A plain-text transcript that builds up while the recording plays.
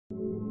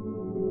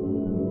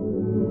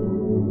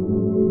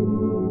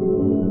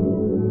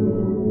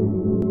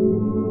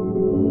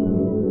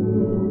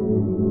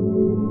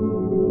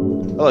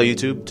Hello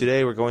YouTube,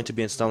 today we're going to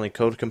be installing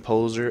Code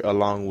Composer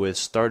along with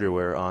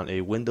StarterWare on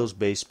a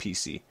Windows-based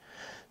PC.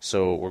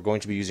 So we're going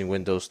to be using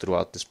Windows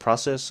throughout this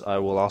process.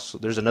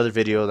 There's another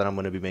video that I'm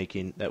going to be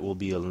making that will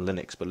be on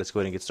Linux, but let's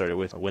go ahead and get started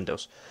with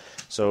Windows.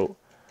 So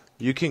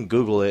you can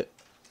Google it,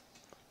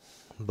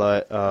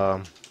 but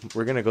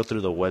we're going to go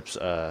through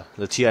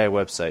the TI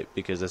website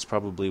because that's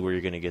probably where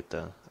you're going to get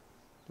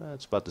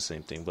it's about the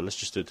same thing, but let's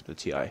just do it through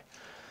the TI.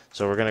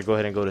 So we're going to go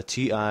ahead and go to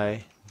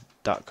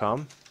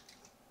ti.com.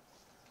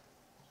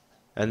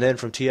 And then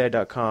from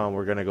ti.com,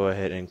 we're going to go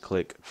ahead and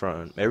click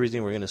from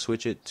everything. We're going to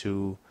switch it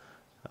to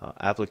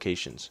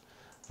applications.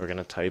 We're going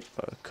to type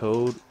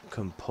Code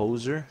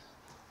Composer.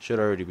 Should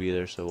already be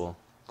there, so we'll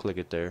click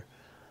it there.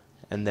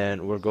 And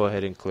then we'll go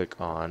ahead and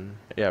click on,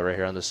 right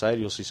here on the side,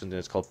 you'll see something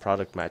that's called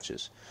Product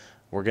Matches.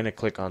 We're going to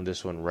click on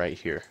this one right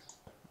here.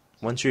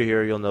 Once you're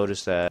here, you'll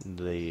notice that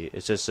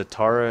it says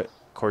Satara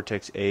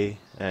Cortex A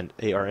and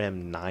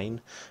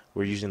ARM9.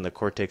 We're using the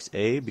Cortex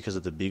A because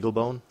of the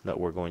Beaglebone that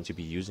we're going to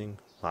be using,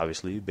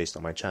 obviously based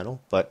on my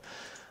channel, but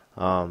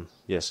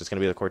yes, it's going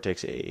to be the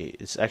Cortex A.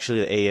 It's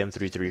actually the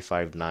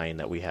AM3359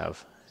 that we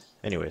have.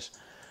 Anyways,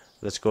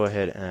 let's go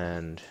ahead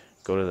and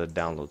go to the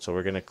download. So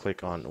we're going to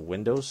click on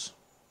Windows.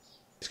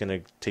 It's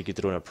going to take you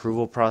through an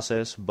approval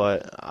process,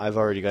 but I've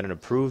already got it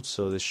approved,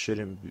 so this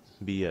shouldn't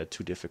be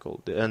too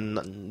difficult.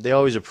 And they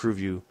always approve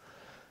you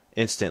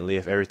instantly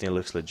if everything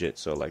looks legit.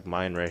 So like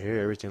mine right here,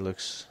 everything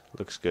looks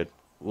good.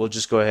 We'll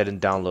just go ahead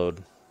and download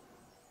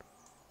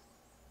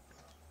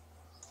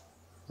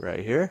right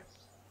here,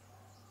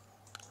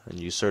 and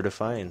you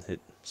certify and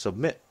hit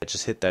submit.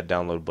 Just hit that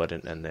download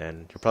button, and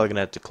then you're probably gonna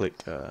have to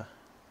click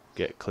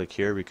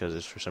here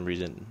because for some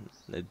reason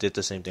it did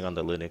the same thing on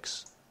the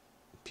Linux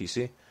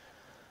PC.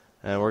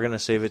 And we're gonna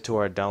save it to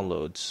our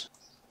downloads.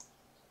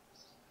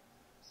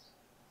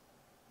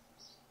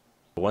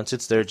 Once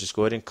it's there, just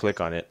go ahead and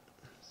click on it,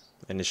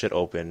 and it should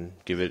open.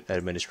 Give it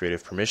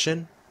administrative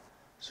permission.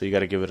 So you got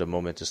to give it a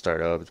moment to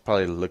start up. It's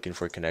probably looking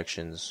for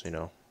connections,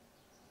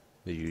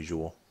 the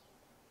usual.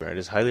 It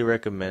is highly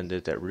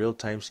recommended that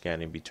real-time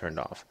scanning be turned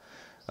off.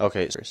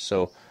 Okay,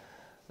 so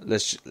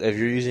if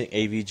you're using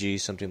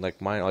AVG, something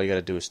like mine, all you got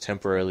to do is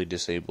temporarily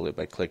disable it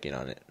by clicking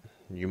on it.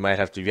 You might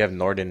have to, if you have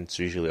Norton, it's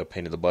usually a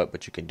pain in the butt,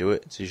 but you can do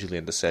it. It's usually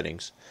in the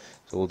settings.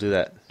 So we'll do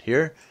that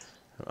here.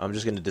 I'm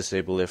just going to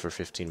disable it for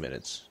 15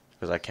 minutes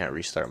because I can't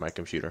restart my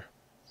computer.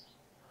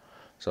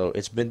 So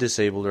it's been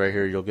disabled right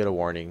here. You'll get a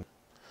warning.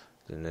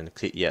 And then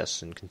click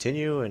yes and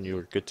continue, and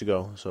you're good to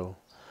go. So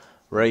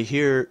right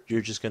here,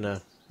 you're just going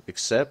to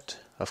accept,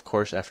 of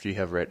course, after you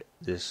have read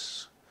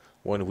this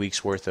 1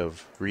 week's worth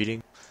of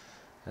reading,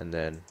 and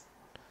then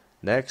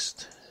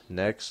next.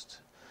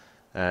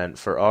 And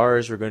for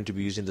ours, we're going to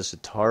be using the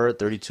Satara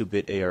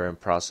 32-bit ARM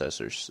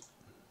processors,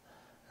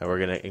 and we're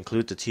going to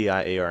include the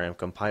TI ARM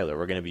compiler.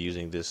 We're going to be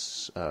using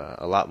this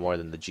a lot more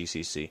than the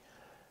GCC,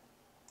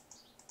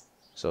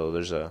 so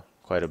there's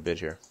quite a bit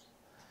here.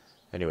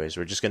 Anyways,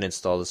 we're just going to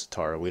install the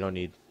Satara. We don't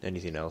need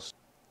anything else.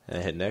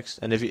 And hit next.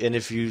 And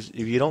if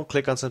you don't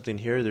click on something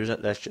here, there's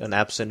an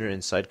app center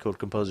inside Code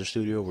Composer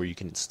Studio where you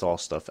can install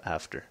stuff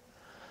after.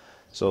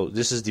 So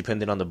this is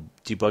dependent on the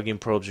debugging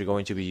probes you're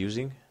going to be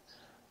using.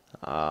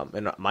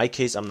 In my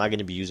case, I'm not going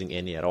to be using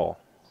any at all.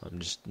 I'm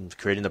just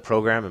creating the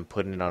program and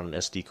putting it on an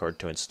SD card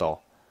to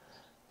install.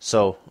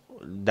 So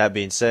that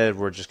being said,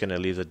 we're just going to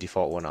leave the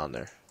default one on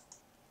there.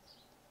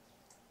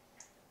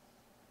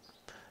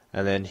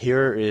 And then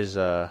here is,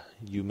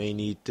 you may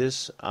need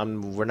this.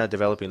 We're not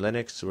developing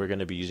Linux, so we're going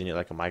to be using it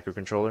like a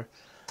microcontroller.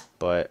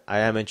 But I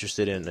am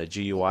interested in a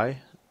GUI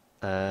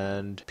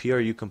and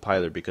PRU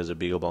compiler because the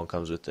Beaglebone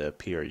comes with the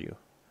PRU.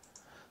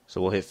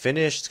 So we'll hit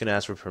finish. It's going to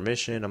ask for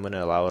permission. I'm going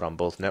to allow it on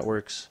both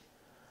networks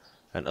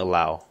and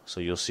allow. So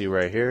you'll see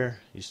right here,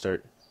 you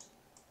start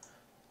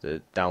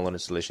the download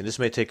installation. This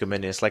may take a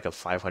minute. It's like a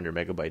 500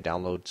 megabyte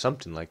download,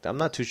 something like that. I'm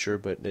not too sure,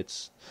 but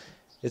it's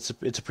a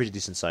pretty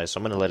decent size. So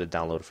I'm going to let it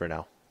download for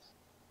now.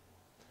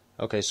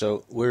 Okay,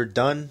 so we're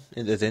done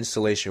in the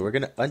installation. We're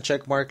going to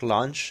uncheck mark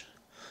launch.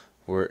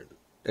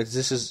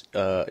 This is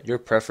your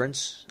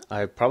preference.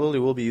 I probably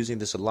will be using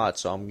this a lot,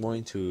 so I'm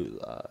going to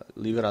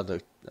leave it on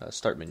the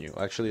start menu,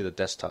 actually the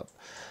desktop.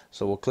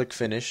 So we'll click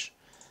finish,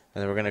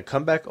 and then we're going to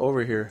come back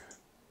over here,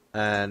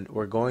 and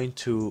we're going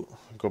to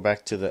go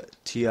back to the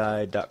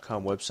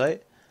ti.com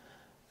website.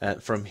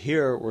 And from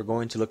here, we're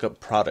going to look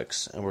up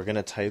products, and we're going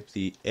to type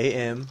the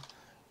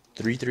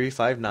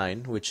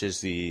AM3359, which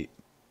is the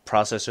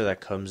processor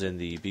that comes in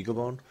the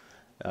Beaglebone.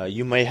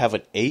 You may have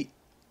an 8,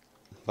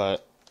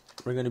 but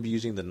we're going to be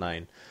using the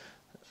 9.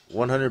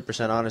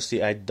 100%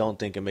 honesty, I don't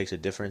think it makes a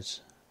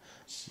difference,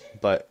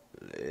 but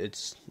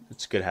it's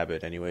a good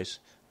habit anyways.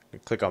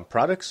 Click on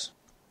products,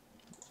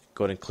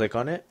 go ahead and click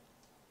on it,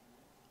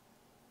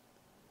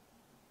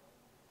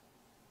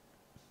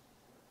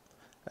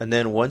 and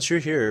then once you're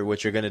here,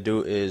 what you're going to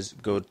do is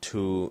go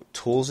to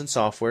tools and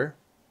software,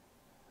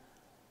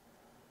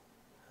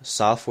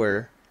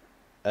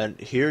 and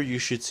here you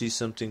should see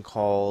something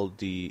called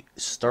the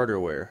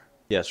StarterWare.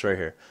 Yes, right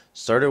here.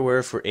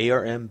 StarterWare for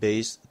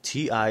ARM-based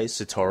TI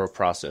Satara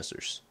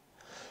processors.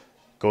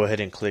 Go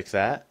ahead and click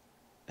that.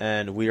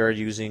 And we are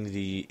using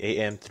the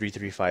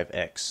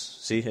AM335X.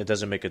 See, it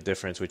doesn't make a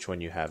difference which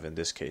one you have in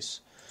this case.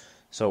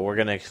 So we're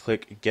going to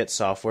click Get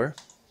Software.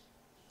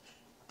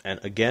 And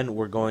again,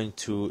 we're going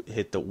to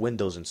hit the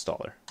Windows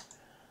installer.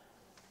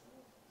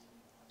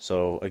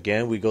 So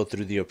again, we go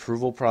through the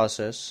approval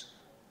process.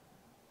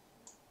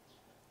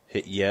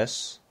 Hit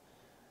Yes.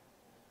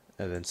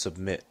 And then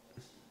Submit.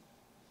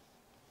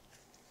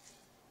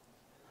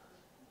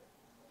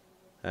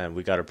 And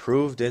we got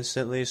approved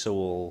instantly, so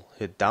we'll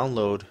hit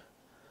Download.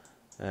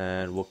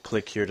 And we'll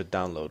click here to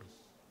download.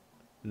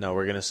 Now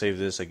we're going to save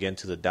this again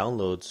to the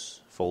Downloads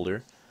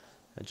folder.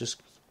 And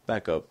just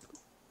back up.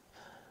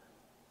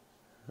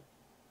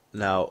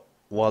 Now,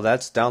 while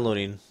that's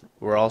downloading,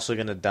 we're also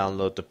going to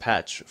download the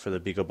patch for the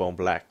Beaglebone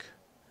Black.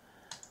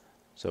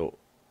 So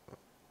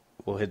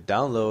we'll hit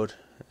download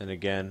and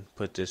again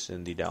put this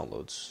in the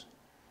downloads.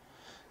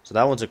 So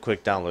that one's a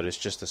quick download. It's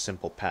just a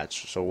simple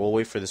patch. So we'll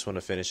wait for this one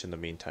to finish in the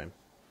meantime.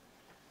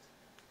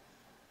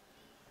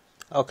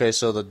 Okay,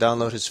 so the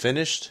download is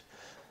finished.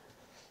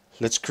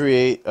 Let's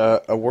create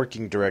a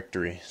working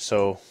directory.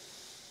 So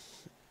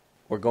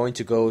we're going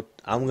to go,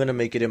 I'm going to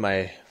make it in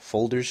my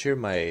folders here,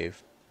 my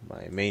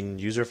main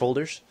user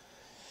folders.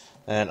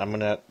 And I'm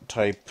going to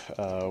type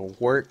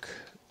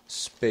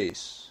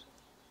workspace.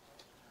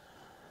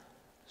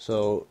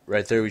 So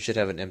right there we should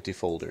have an empty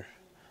folder.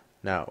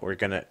 Now we're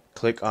going to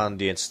click on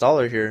the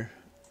installer here,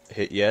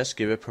 hit yes,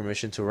 give it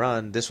permission to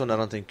run. This one I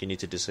don't think you need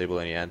to disable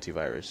any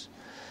antivirus.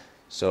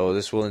 So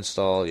this will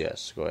install,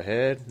 yes, go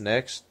ahead,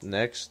 next,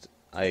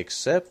 I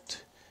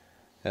accept,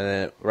 and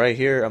then right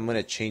here I'm going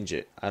to change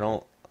it. I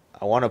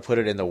want to put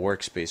it in the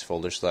workspace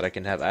folder so that I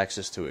can have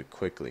access to it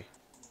quickly.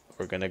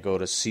 We're going to go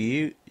to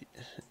C,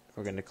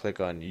 we're going to click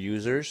on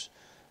users,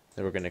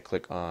 then we're going to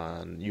click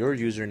on your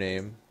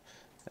username,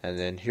 and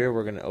then here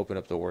we're going to open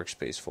up the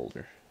workspace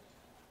folder.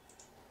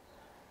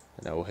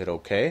 And now we'll hit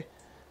OK,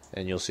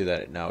 and you'll see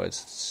that now it's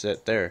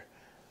set there.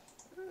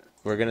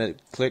 We're going to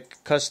click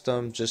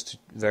custom just to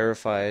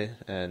verify,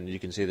 and you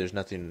can see there's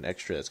nothing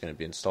extra that's going to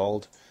be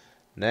installed.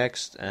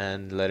 Next,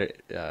 and let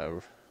it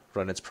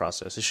run its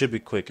process. It should be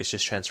quick. It's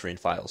just transferring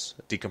files,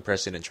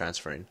 decompressing and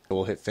transferring.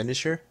 We'll hit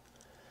finish here,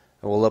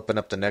 and we'll open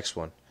up the next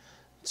one.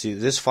 See,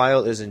 this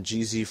file is in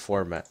GZ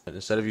format. And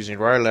instead of using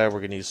RARLab,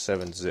 we're going to use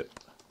 7-zip.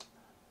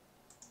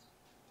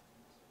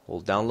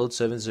 We'll download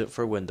 7-zip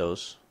for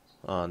Windows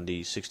on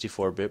the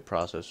 64-bit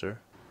processor.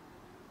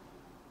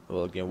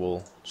 Well, again,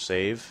 we'll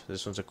save.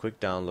 This one's a quick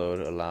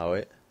download. Allow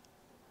it.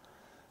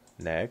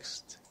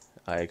 Next.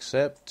 I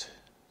accept.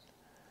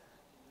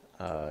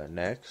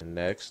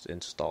 Next.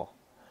 Install.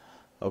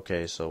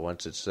 Okay, so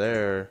once it's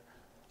there,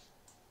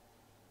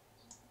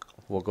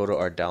 we'll go to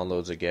our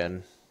downloads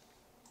again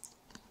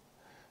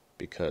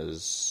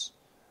because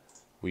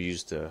we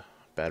used a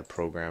bad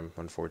program,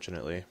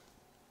 unfortunately.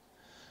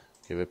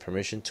 Give it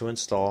permission to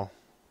install.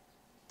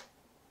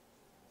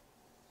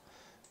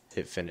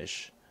 Hit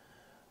finish.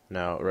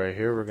 Now right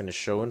here we're going to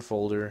show in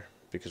folder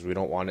because we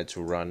don't want it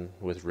to run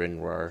with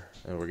WinRAR,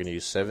 and we're going to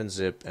use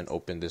 7-zip and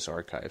open this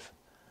archive.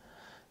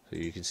 So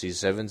you can see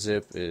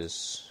 7-zip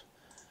is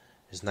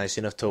nice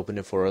enough to open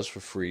it for us for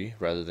free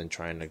rather than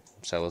trying to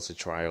sell us a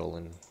trial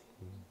and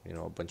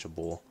a bunch of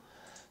bull.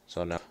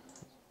 So now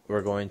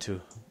we're going to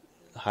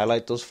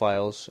highlight those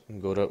files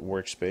and go to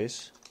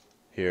workspace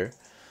here,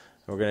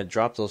 and we're going to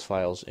drop those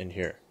files in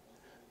here.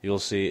 You'll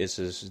see it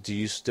says, do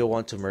you still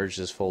want to merge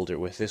this folder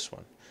with this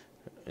one?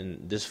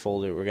 In this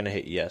folder we're going to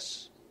hit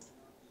yes,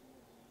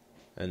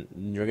 and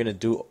you're going to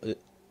do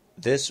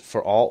this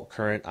for all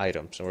current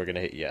items, and we're going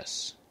to hit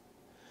yes.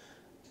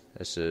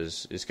 This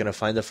is, it's going to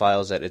find the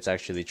files that it's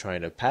actually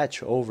trying to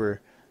patch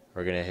over.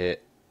 We're going to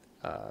hit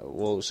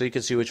well, so you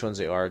can see which ones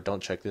they are.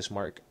 Don't check this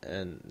mark,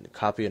 and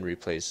copy and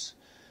replace.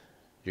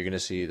 You're going to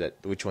see that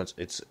which ones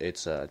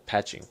it's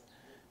patching.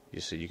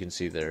 You can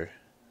see there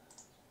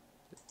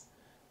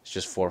it's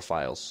just 4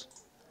 files,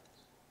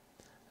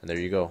 and there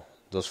you go.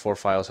 Those 4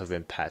 files have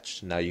been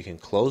patched. Now you can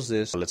close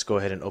this. Let's go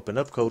ahead and open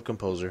up Code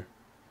Composer.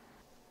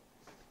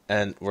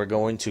 And we're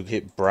going to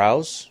hit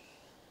Browse.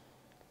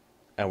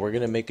 And we're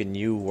going to make a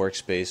new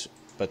workspace.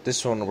 But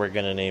this one we're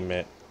going to name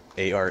it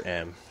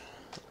ARM.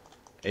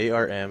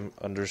 ARM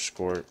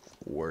underscore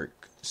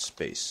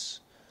workspace.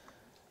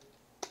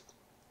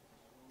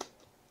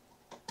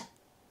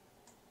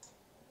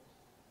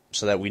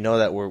 So that we know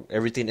that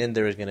everything in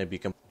there is going to be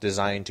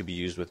designed to be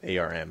used with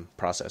ARM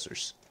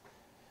processors.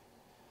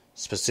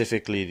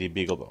 Specifically the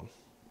Beaglebone.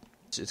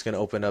 It's going to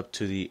open up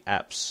to the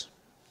apps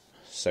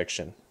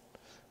section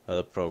of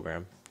the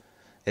program.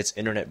 It's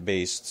internet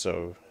based,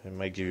 so it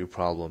might give you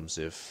problems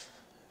if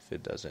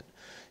it doesn't.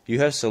 You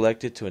have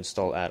selected to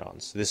install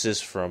add-ons. This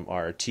is from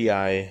our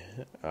TI.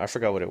 I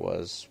forgot what it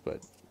was,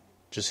 but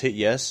just hit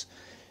yes,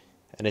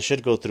 and it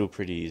should go through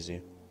pretty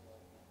easy.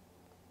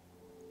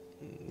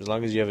 As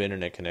long as you have an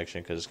internet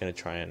connection, because it's going to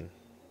try and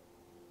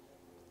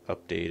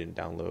update and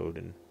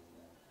download,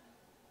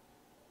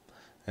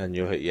 and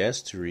you'll hit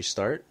yes to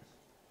restart,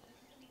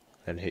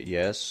 and hit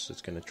yes.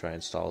 It's going to try and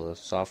install the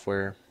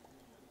software.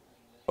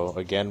 So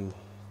again,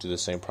 do the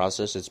same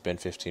process. It's been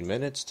 15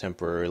 minutes.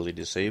 Temporarily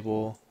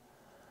disable.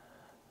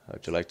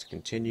 Would you like to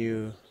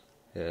continue?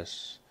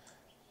 Yes.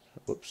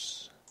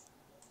 Whoops.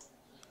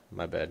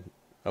 My bad.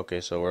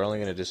 Okay, so we're only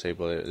going to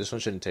disable it. This one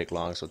shouldn't take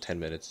long, so 10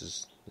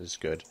 minutes is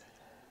good.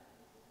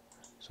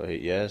 So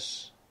hit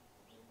yes.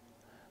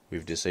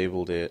 We've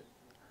disabled it.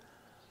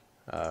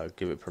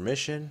 Give it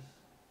permission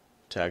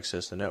to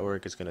access the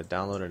network. It's going to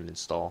download and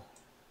install.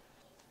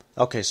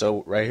 Okay,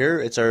 so right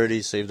here, it's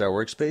already saved our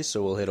workspace,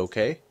 so we'll hit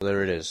OK.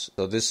 There it is.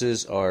 So this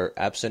is our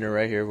App Center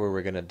right here where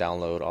we're going to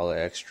download all the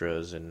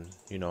extras and,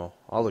 you know,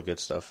 all the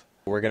good stuff.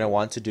 What we're going to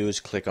want to do is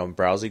click on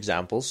Browse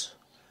Examples.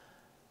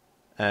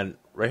 And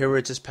right here where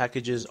it says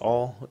Packages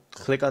All,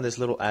 click on this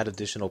little Add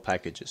Additional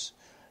Packages.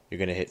 You're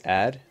going to hit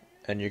Add,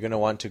 and you're going to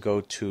want to go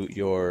to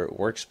your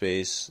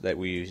workspace that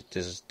we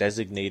just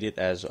designated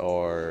as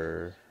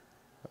our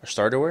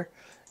StarterWare,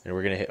 and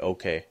we're going to hit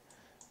OK.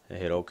 And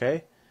hit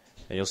OK.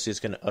 And you'll see it's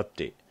going to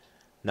update.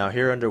 Now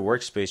here under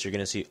workspace, you're going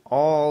to see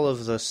all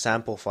of the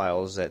sample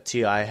files that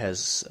TI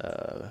has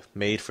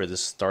made for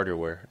this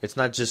StarterWare. It's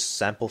not just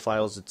sample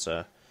files, it's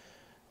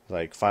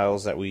like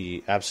files that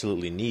we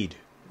absolutely need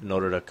in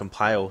order to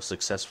compile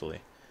successfully.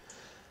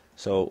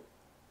 So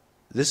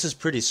this is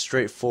pretty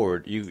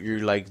straightforward.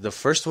 You're like, the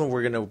first one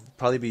we're going to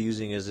probably be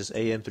using is this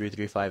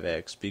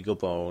AM335X,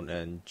 beaglebone,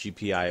 and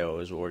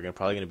GPIO is what we're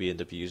probably going to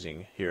end up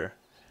using here.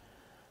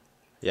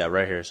 Yeah,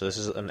 right here. So this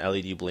is an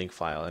LED blink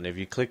file, and if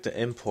you click the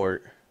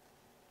import,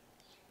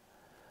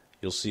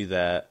 you'll see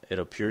that it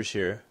appears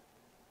here,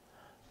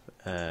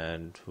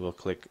 and we'll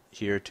click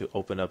here to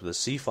open up the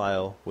C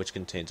file, which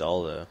contains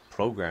all the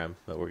program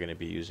that we're going to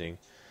be using.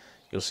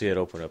 You'll see it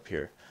open up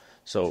here.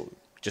 So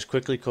just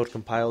quickly Code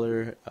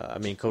Composer,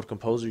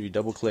 you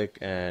double click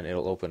and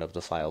it'll open up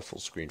the file full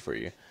screen for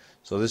you.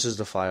 So this is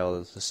the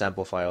file, the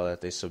sample file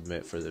that they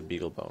submit for the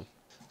beaglebone.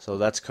 So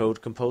that's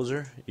Code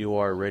Composer. You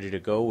are ready to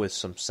go with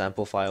some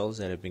sample files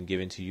that have been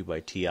given to you by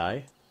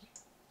TI.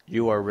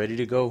 You are ready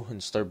to go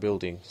and start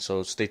building.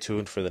 So stay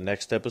tuned for the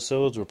next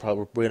episodes. We're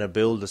going to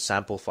build the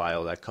sample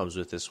file that comes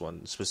with this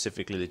one,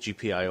 specifically the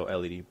GPIO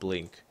LED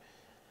blink.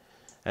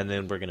 And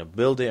then we're going to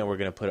build it and we're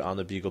going to put it on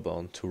the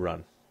beaglebone to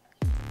run.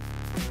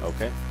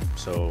 Okay,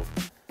 so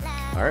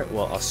alright,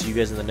 well, I'll see you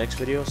guys in the next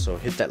video. So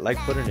hit that like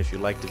button if you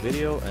liked the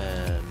video,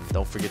 and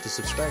don't forget to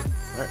subscribe.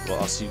 Alright, well,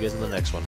 I'll see you guys in the next one.